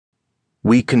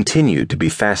We continue to be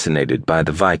fascinated by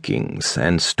the Vikings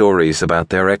and stories about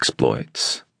their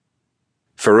exploits.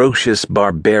 Ferocious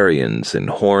barbarians in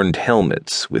horned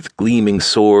helmets with gleaming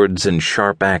swords and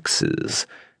sharp axes,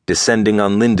 descending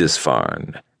on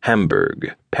Lindisfarne,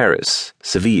 Hamburg, Paris,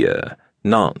 Seville,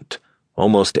 Nantes,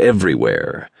 almost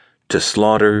everywhere, to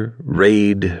slaughter,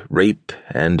 raid, rape,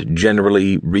 and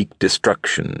generally wreak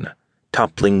destruction,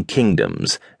 toppling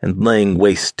kingdoms and laying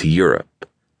waste to Europe.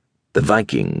 The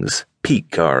Vikings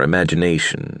pique our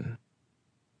imagination.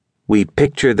 We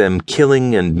picture them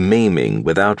killing and maiming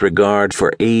without regard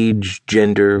for age,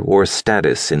 gender, or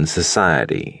status in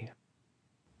society.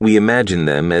 We imagine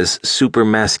them as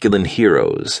supermasculine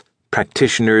heroes,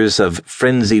 practitioners of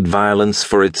frenzied violence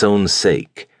for its own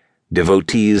sake,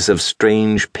 devotees of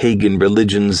strange pagan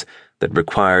religions that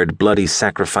required bloody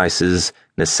sacrifices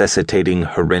necessitating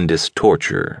horrendous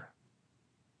torture.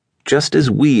 Just as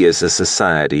we as a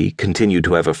society continue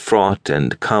to have a fraught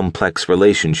and complex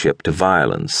relationship to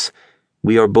violence,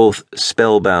 we are both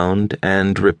spellbound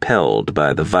and repelled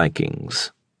by the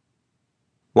Vikings.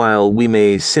 While we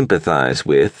may sympathize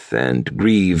with and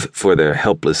grieve for their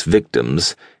helpless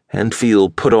victims and feel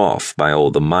put off by all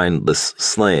the mindless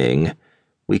slaying,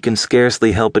 we can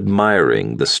scarcely help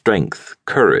admiring the strength,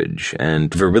 courage,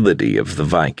 and virility of the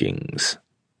Vikings.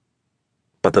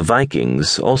 But the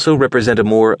Vikings also represent a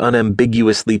more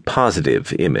unambiguously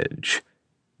positive image.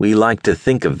 We like to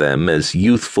think of them as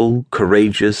youthful,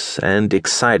 courageous, and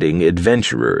exciting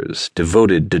adventurers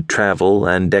devoted to travel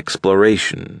and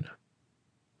exploration.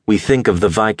 We think of the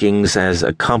Vikings as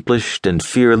accomplished and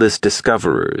fearless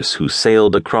discoverers who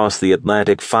sailed across the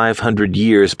Atlantic 500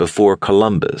 years before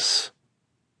Columbus.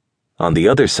 On the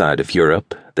other side of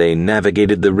Europe, they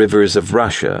navigated the rivers of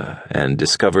Russia and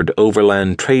discovered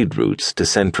overland trade routes to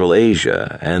Central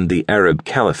Asia and the Arab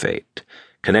Caliphate,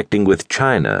 connecting with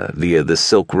China via the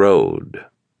Silk Road.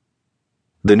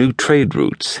 The new trade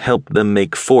routes helped them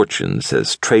make fortunes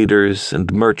as traders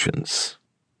and merchants.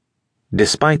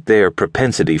 Despite their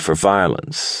propensity for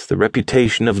violence, the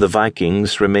reputation of the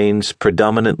Vikings remains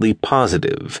predominantly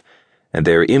positive, and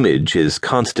their image is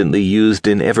constantly used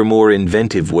in ever more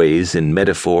inventive ways in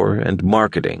metaphor and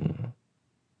marketing.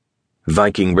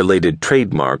 Viking-related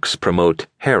trademarks promote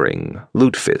herring,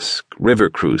 lutefisk, river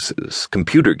cruises,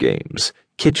 computer games,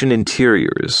 kitchen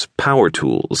interiors, power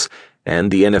tools, and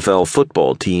the NFL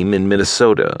football team in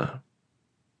Minnesota.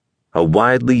 A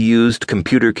widely used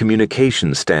computer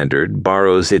communication standard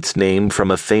borrows its name from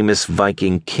a famous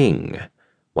Viking king,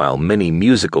 while many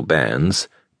musical bands,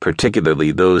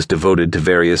 particularly those devoted to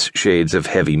various shades of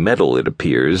heavy metal, it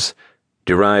appears,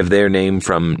 derive their name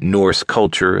from Norse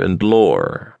culture and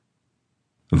lore.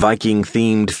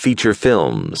 Viking-themed feature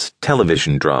films,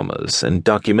 television dramas, and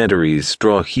documentaries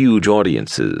draw huge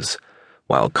audiences,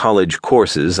 while college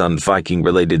courses on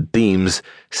Viking-related themes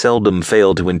seldom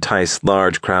fail to entice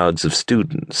large crowds of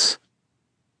students.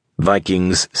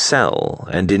 Vikings sell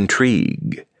and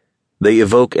intrigue. They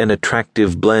evoke an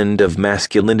attractive blend of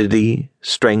masculinity,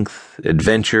 strength,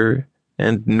 adventure,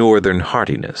 and northern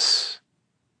heartiness.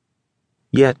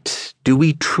 Yet, do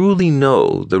we truly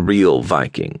know the real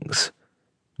Vikings?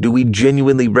 Do we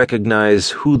genuinely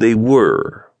recognize who they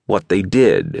were, what they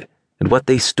did, and what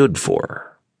they stood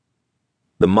for?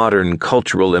 The modern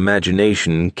cultural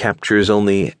imagination captures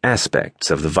only aspects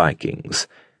of the Vikings,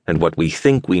 and what we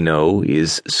think we know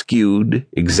is skewed,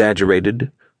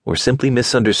 exaggerated, or simply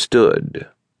misunderstood.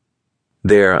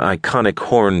 Their iconic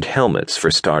horned helmets,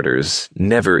 for starters,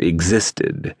 never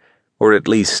existed, or at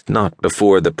least not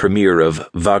before the premiere of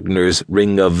Wagner's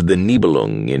Ring of the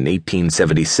Nibelung in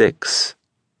 1876.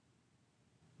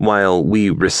 While we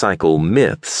recycle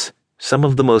myths, some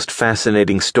of the most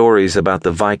fascinating stories about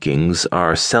the Vikings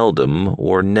are seldom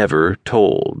or never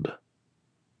told.